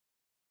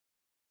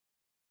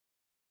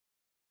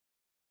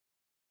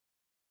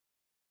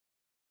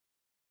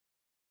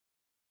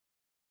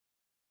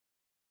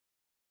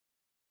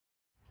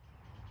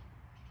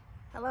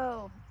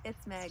Hello,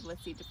 it's Meg with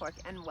Seed to Fork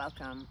and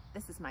welcome.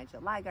 This is my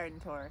July garden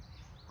tour.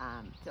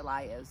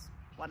 July is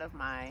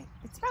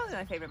it's probably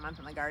my favorite month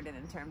in the garden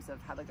in terms of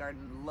how the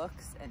garden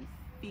looks and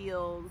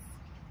feels.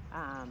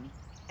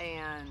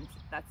 And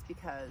that's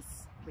because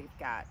we've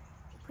got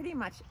pretty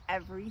much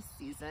every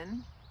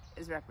season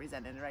is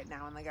represented right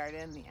now in the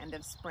garden. The end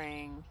of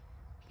spring,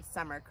 the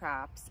summer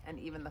crops, and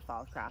even the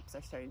fall crops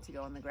are starting to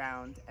go in the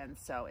ground. And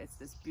so it's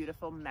this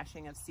beautiful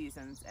meshing of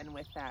seasons, and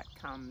with that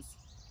comes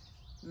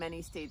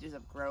many stages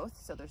of growth.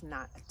 So there's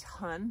not a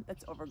ton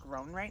that's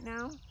overgrown right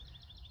now.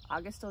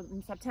 August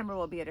and September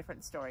will be a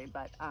different story,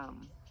 but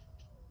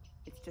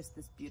it's just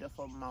this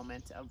beautiful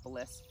moment of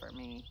bliss for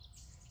me.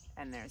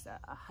 And there's a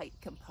height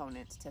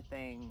component to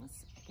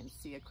things. I can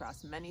see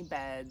across many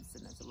beds,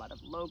 and there's a lot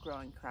of low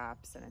growing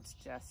crops, and it's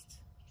just,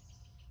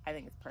 I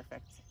think it's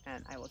perfect.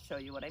 And I will show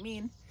you what I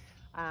mean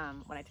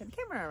when I turn the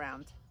camera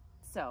around.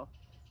 So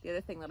the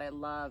other thing that I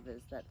love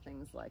is that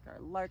things like our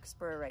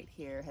larkspur right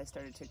here has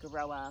started to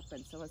grow up,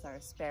 and so is our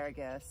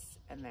asparagus,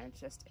 and they're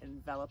just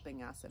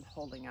enveloping us and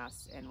holding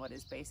us in what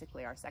is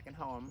basically our second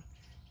home.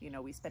 You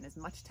know, we spend as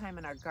much time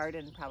in our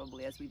garden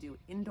probably as we do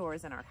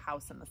indoors in our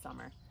house in the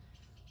summer.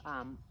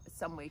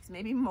 Some weeks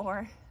maybe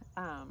more,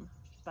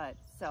 but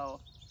so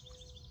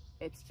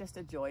it's just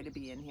a joy to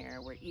be in here.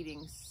 We're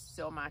eating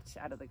so much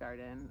out of the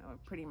garden, or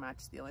pretty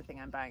much the only thing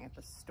I'm buying at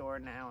the store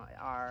now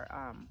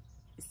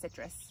is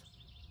citrus.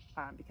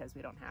 Because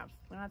we don't have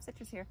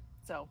citrus here.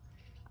 So,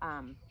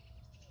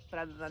 but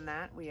other than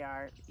that, we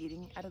are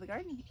eating out of the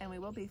garden, and we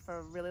will be for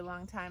a really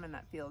long time, and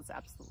that feels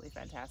absolutely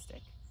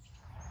fantastic.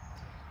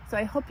 So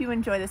I hope you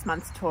enjoy this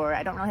month's tour.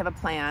 I don't really have a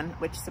plan,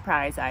 which,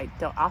 surprise, I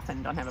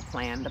often don't have a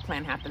plan. The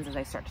plan happens as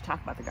I start to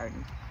talk about the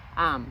garden.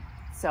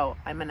 So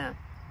I'm gonna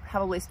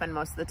probably spend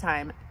most of the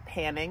time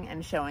panning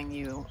and showing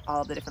you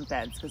all the different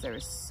beds because there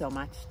is so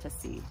much to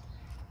see.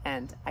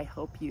 And I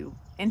hope you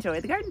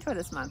enjoy the garden tour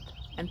this month.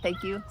 And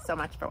thank you so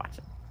much for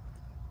watching.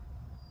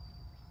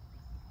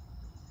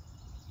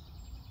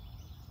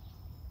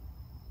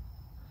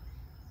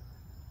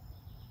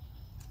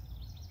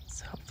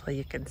 So hopefully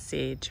you can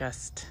see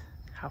just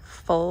how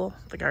full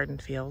the garden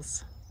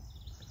feels.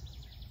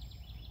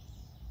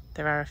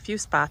 There are a few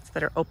spots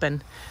that are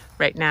open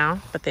right now,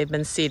 but they've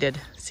been seeded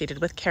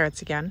with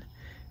carrots again,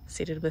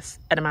 seeded with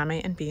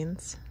edamame and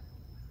beans.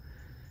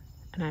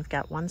 And I've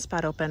got one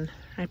spot open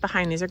right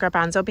behind. These are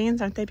garbanzo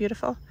beans, aren't they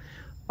beautiful?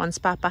 One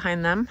spot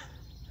behind them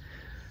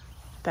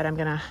that I'm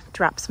gonna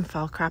drop some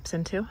fall crops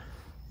into.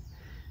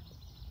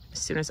 As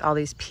soon as all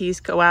these peas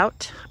go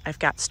out, I've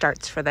got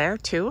starts for there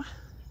too.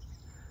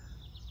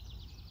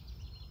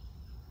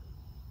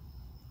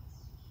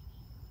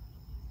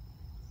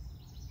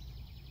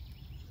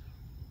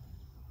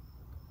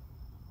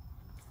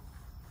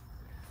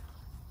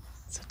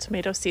 So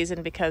tomato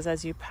season, because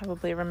as you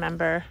probably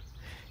remember,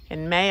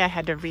 in May I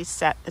had to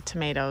reset the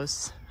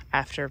tomatoes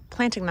after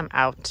planting them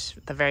out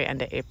at the very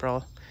end of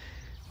April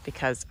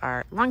because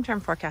our long-term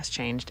forecast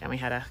changed and we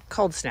had a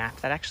cold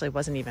snap that actually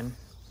wasn't even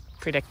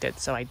predicted.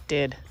 So I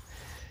did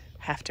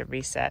have to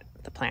reset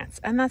the plants,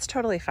 and that's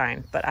totally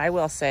fine. But I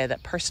will say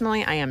that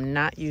personally, I am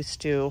not used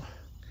to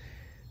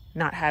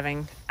not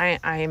having,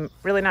 I'm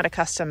really not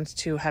accustomed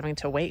to having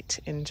to wait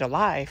in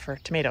July for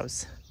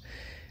tomatoes.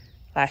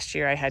 Last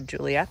year I had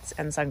Juliets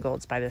and Sun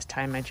Golds by this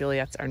time. My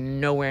Juliets are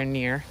nowhere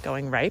near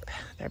going ripe.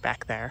 They're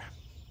back there.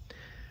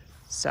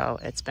 So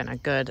it's been a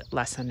good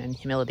lesson in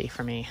humility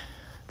for me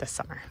this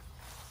summer.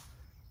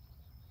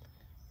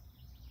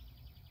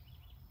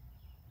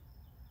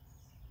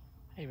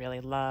 I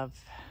really love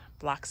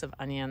blocks of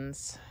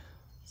onions.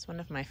 It's one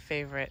of my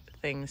favorite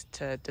things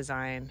to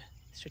design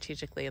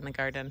strategically in the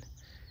garden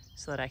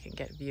so that I can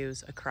get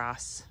views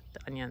across the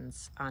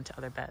onions onto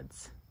other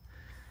beds.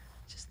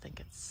 I just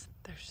think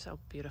they're so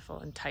beautiful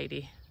and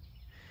tidy.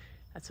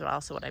 That's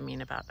also what I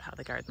mean about how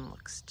the garden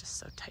looks just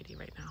so tidy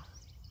right now.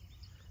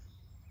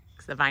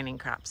 Because the vining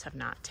crops have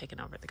not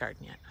taken over the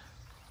garden yet.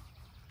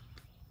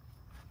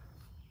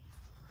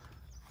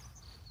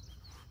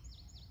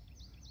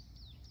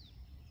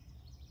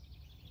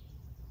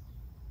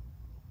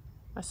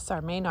 This is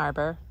our main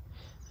arbor.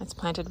 It's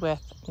planted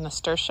with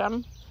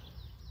nasturtium,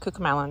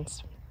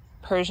 cucamelons,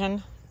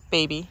 Persian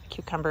baby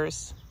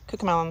cucumbers,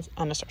 cucamelons,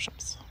 and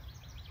nasturtiums.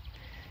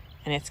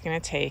 And it's going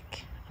to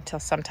take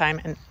until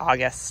sometime in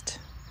August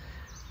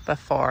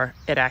before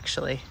it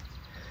actually,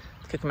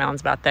 the cucamelon's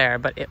about there,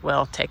 but it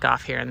will take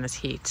off here in this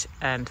heat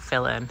and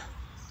fill in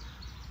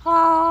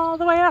all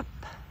the way up.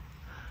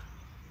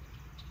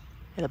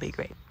 It'll be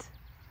great.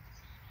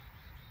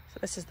 So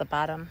this is the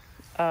bottom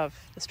of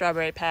the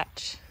strawberry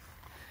patch.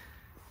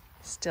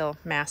 Still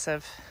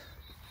massive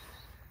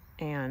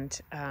and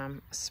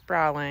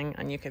sprawling,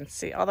 and you can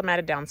see all the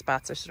matted down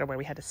spots are sort of where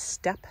we had to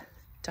step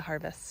to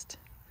harvest.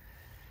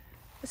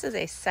 This is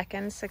a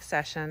second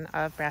succession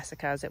of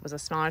brassicas. It was a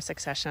smaller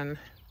succession. In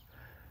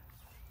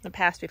the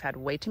past, we've had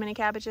way too many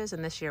cabbages,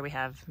 and this year we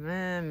have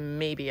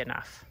maybe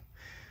enough.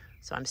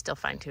 So I'm still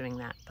fine-tuning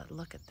that, but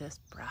look at this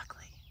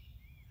broccoli.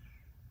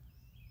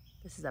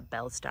 This is a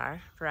Bell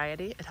Star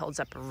variety. It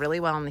holds up really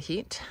well in the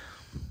heat.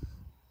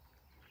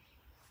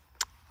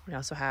 We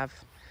also have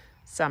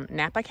some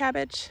Napa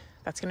cabbage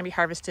that's going to be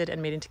harvested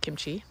and made into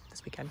kimchi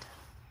this weekend.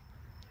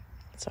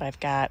 So I've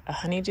got a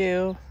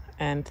honeydew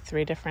and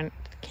 3 different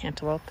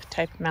cantaloupe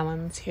type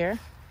melons here.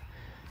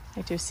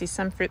 I do see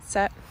some fruit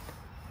set.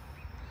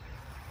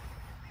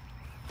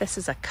 This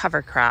is a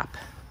cover crop.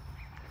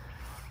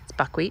 It's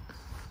buckwheat.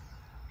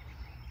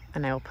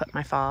 And I will put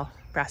my fall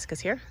brassicas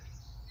here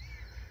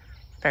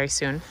very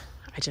soon.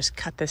 I just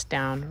cut this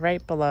down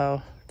right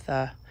below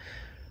the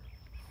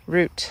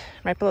root,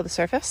 right below the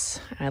surface,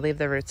 and I leave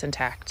the roots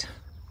intact.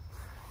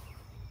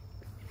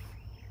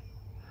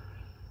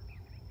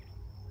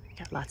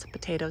 Got lots of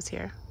potatoes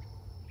here.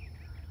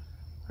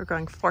 We're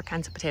growing 4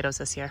 kinds of potatoes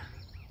this year.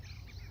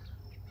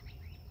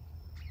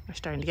 We're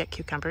starting to get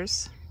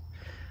cucumbers.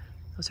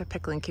 Those are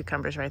pickling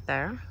cucumbers right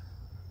there.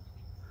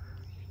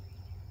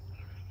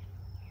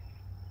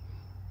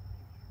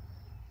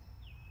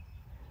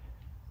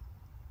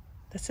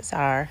 This is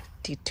our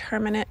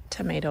determinate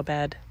tomato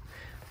bed.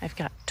 I've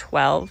got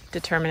 12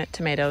 determinate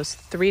tomatoes,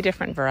 3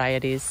 different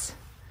varieties.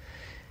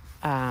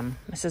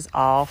 This is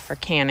all for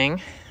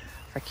canning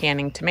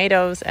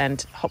tomatoes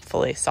and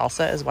hopefully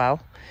salsa as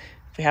well,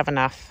 if we have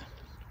enough.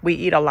 We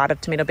eat a lot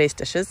of tomato-based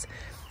dishes,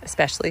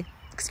 especially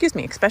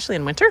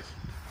in winter.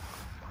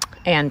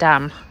 And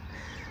I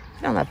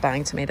don't love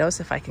buying tomatoes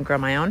if I can grow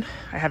my own.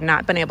 I have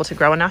not been able to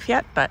grow enough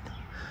yet, but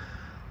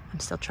I'm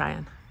still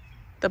trying.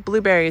 The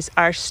blueberries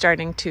are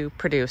starting to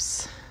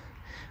produce.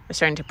 They're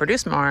starting to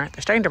produce more.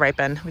 They're starting to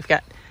ripen. We've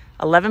got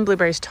 11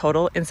 blueberries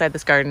total inside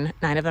this garden.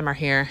 9 of them are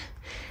here.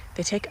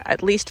 They take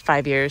at least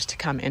 5 years to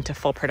come into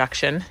full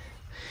production.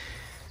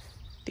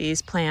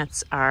 These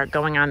plants are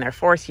going on their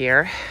 4th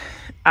year.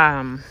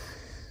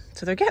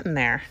 So they're getting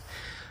there,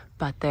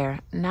 but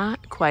they're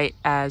not quite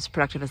as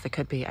productive as they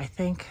could be. I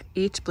think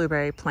each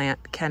blueberry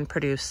plant can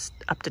produce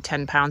up to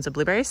 10 pounds of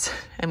blueberries,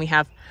 and we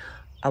have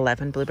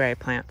 11 blueberry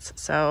plants.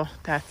 So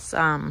that's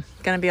gonna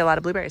be a lot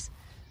of blueberries.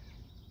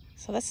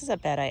 So this is a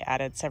bed I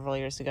added several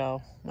years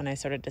ago when I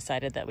sort of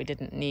decided that we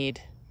didn't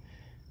need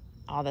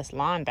all this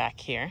lawn back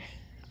here.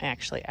 I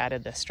actually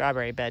added this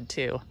strawberry bed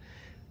too.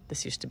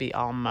 This used to be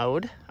all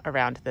mowed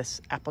around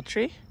this apple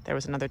tree. There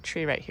was another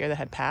tree right here that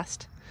had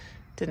passed,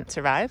 didn't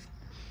survive.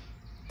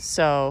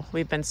 So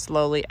we've been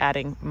slowly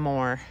adding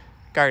more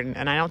garden,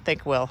 and I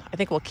think we'll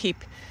keep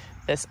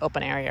this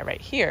open area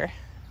right here,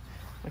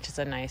 which is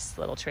a nice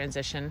little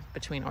transition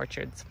between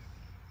orchards.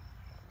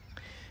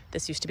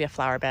 This used to be a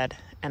flower bed,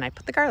 and I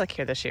put the garlic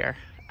here this year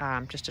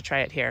just to try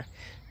it here.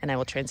 And I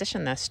will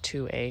transition this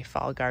to a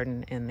fall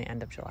garden in the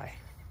end of July.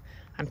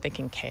 I'm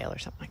thinking kale or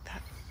something like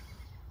that.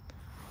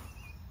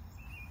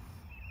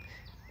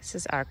 This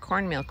is our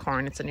cornmeal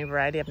corn. It's a new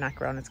variety I've not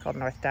grown. It's called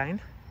North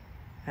Dine,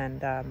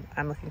 and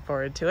I'm looking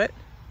forward to it.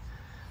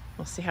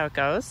 We'll see how it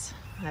goes.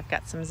 I've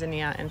got some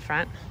zinnia in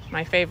front.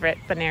 My favorite,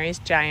 Benary's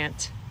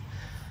Giant.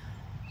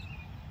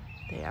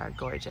 They are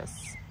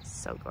gorgeous,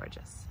 so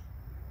gorgeous.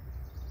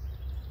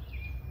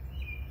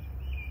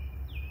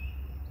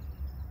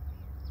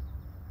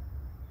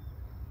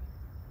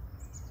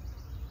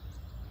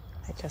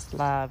 I just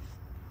love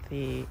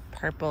the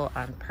purple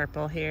on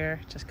purple here.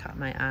 Just caught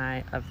my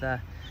eye of the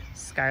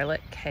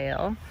scarlet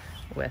kale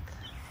with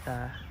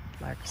the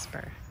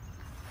larkspur.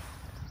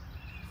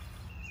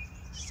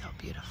 So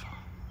beautiful.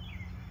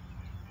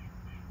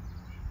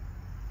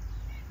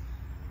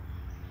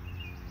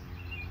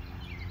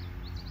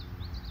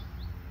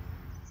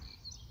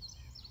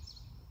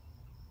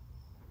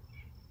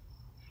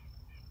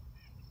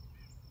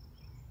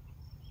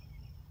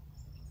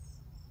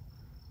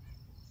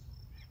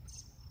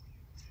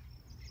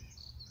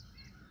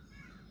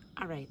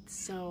 All right,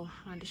 so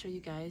I wanted to show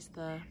you guys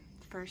the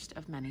first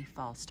of many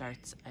fall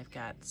starts. I've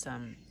got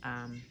some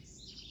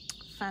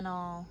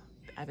fennel,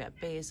 I've got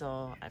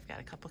basil, I've got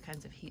a couple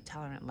kinds of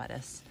heat-tolerant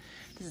lettuce.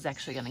 This is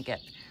actually gonna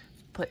get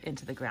put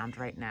into the ground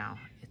right now.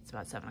 It's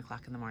about 7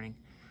 o'clock in the morning.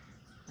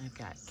 I've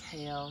got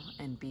kale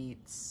and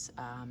beets.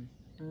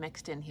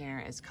 Mixed in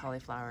here is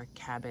cauliflower,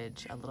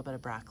 cabbage, a little bit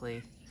of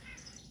broccoli,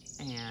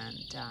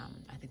 and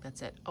I think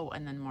that's it. Oh,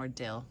 and then more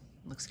dill.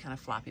 Looks kind of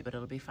floppy, but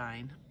it'll be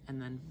fine.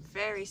 And then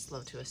very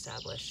slow to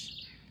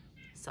establish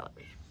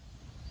celery.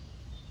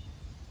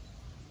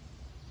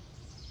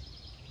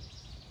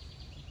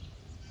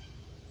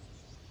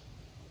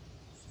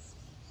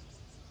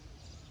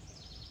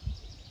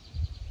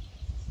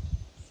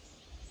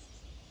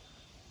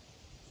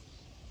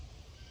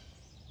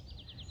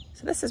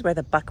 So this is where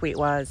the buckwheat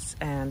was,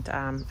 and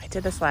I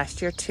did this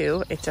last year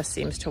too. It just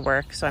seems to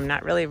work, so I'm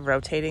not really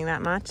rotating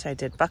that much. I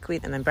did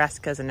buckwheat and then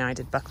brassicas, and now I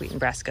did buckwheat and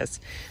brassicas.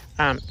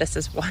 This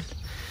is one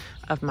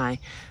of my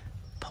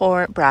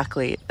poor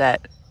broccoli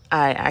that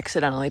I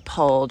accidentally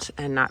pulled,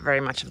 and not very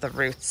much of the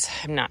roots.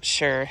 I'm not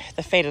sure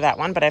the fate of that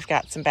one, but I've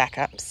got some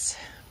backups.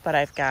 But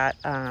I've got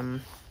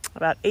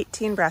about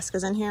 18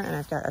 brassicas in here, and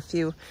I've got a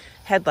few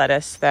head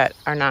lettuce that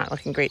are not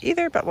looking great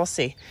either, but we'll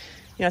see.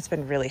 You know, it's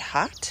been really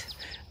hot.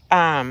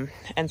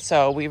 And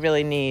so we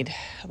really need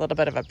a little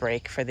bit of a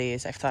break for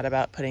these. I've thought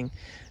about putting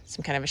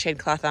some kind of a shade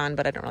cloth on,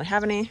 but I don't really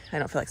have any. I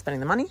don't feel like spending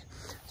the money.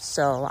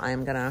 So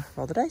I'm gonna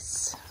roll the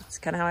dice. It's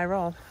kind of how I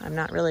roll. I'm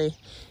not really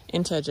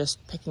into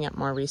just picking up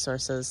more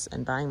resources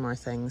and buying more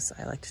things.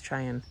 I like to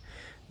try and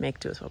make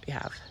do with what we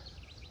have.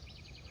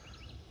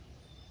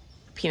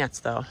 Peanuts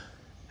though,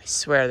 I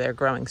swear they're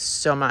growing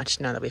so much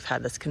now that we've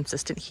had this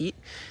consistent heat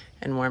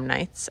and warm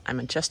nights.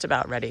 I'm just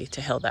about ready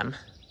to hill them.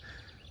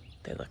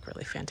 They look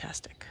really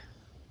fantastic.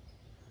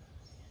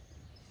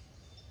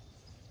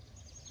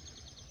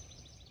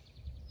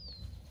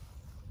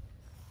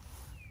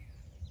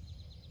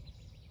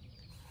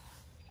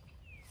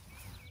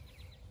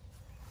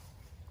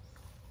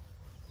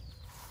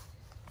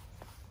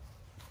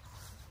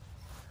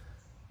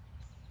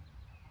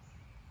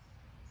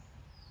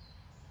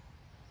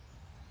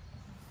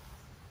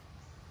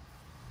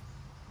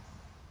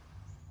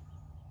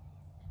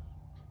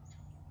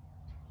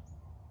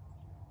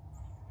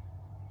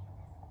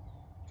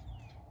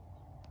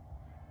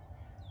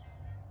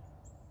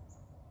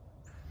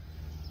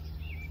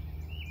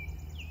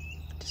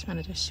 Just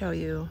wanted to show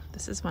you,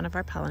 this is one of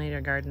our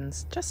pollinator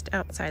gardens. Just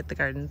outside the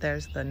garden,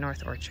 there's the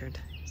north orchard.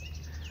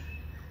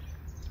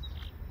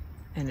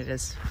 And it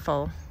is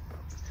full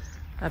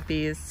of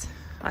bees,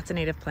 lots of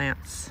native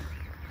plants.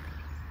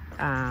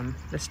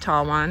 This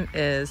tall one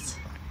is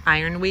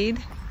ironweed.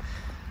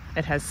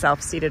 It has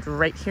self-seeded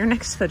right here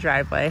next to the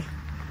driveway.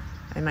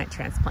 I might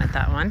transplant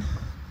that one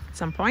at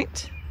some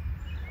point.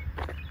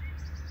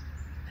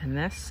 And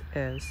this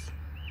is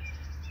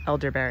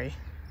elderberry.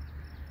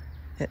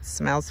 It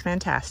smells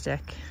fantastic,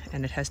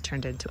 and it has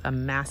turned into a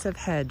massive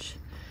hedge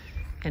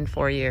in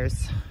 4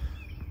 years.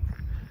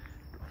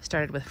 I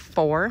started with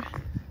 4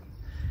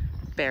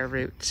 bare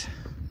root,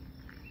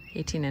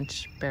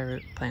 18-inch bare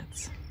root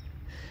plants.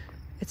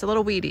 It's a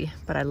little weedy,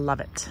 but I love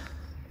it.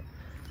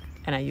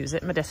 And I use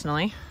it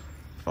medicinally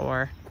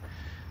for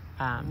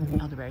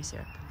elderberry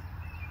syrup.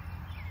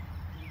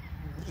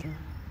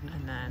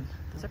 And then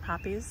those are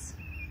poppies,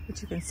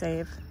 which you can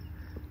save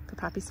for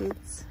poppy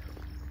seeds.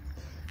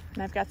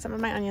 And I've got some of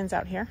my onions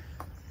out here.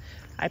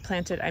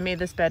 I made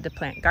this bed to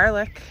plant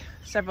garlic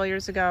several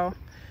years ago,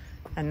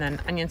 and then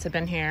onions have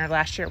been here.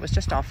 Last year it was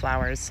just all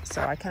flowers,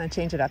 so I kind of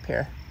changed it up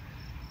here.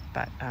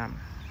 But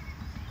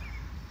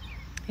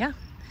yeah,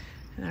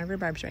 and our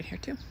rhubarb's right here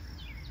too.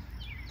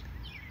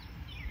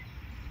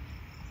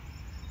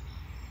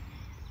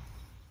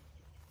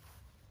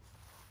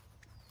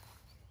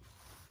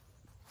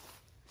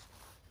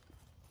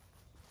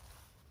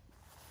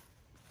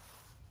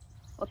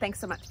 Well,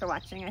 thanks so much for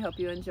watching. I hope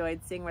you enjoyed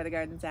seeing where the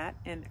garden's at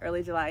in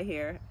early July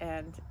here,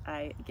 and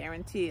I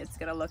guarantee it's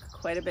gonna look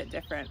quite a bit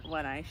different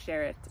when I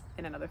share it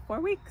in another 4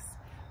 weeks.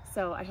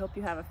 So I hope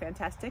you have a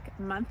fantastic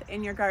month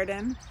in your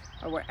garden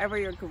or wherever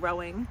you're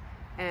growing,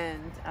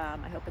 and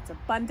I hope it's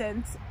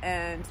abundant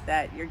and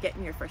that you're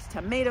getting your first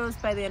tomatoes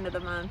by the end of the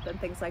month and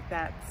things like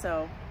that.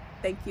 So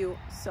thank you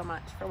so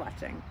much for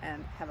watching,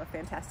 and have a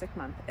fantastic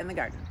month in the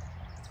garden.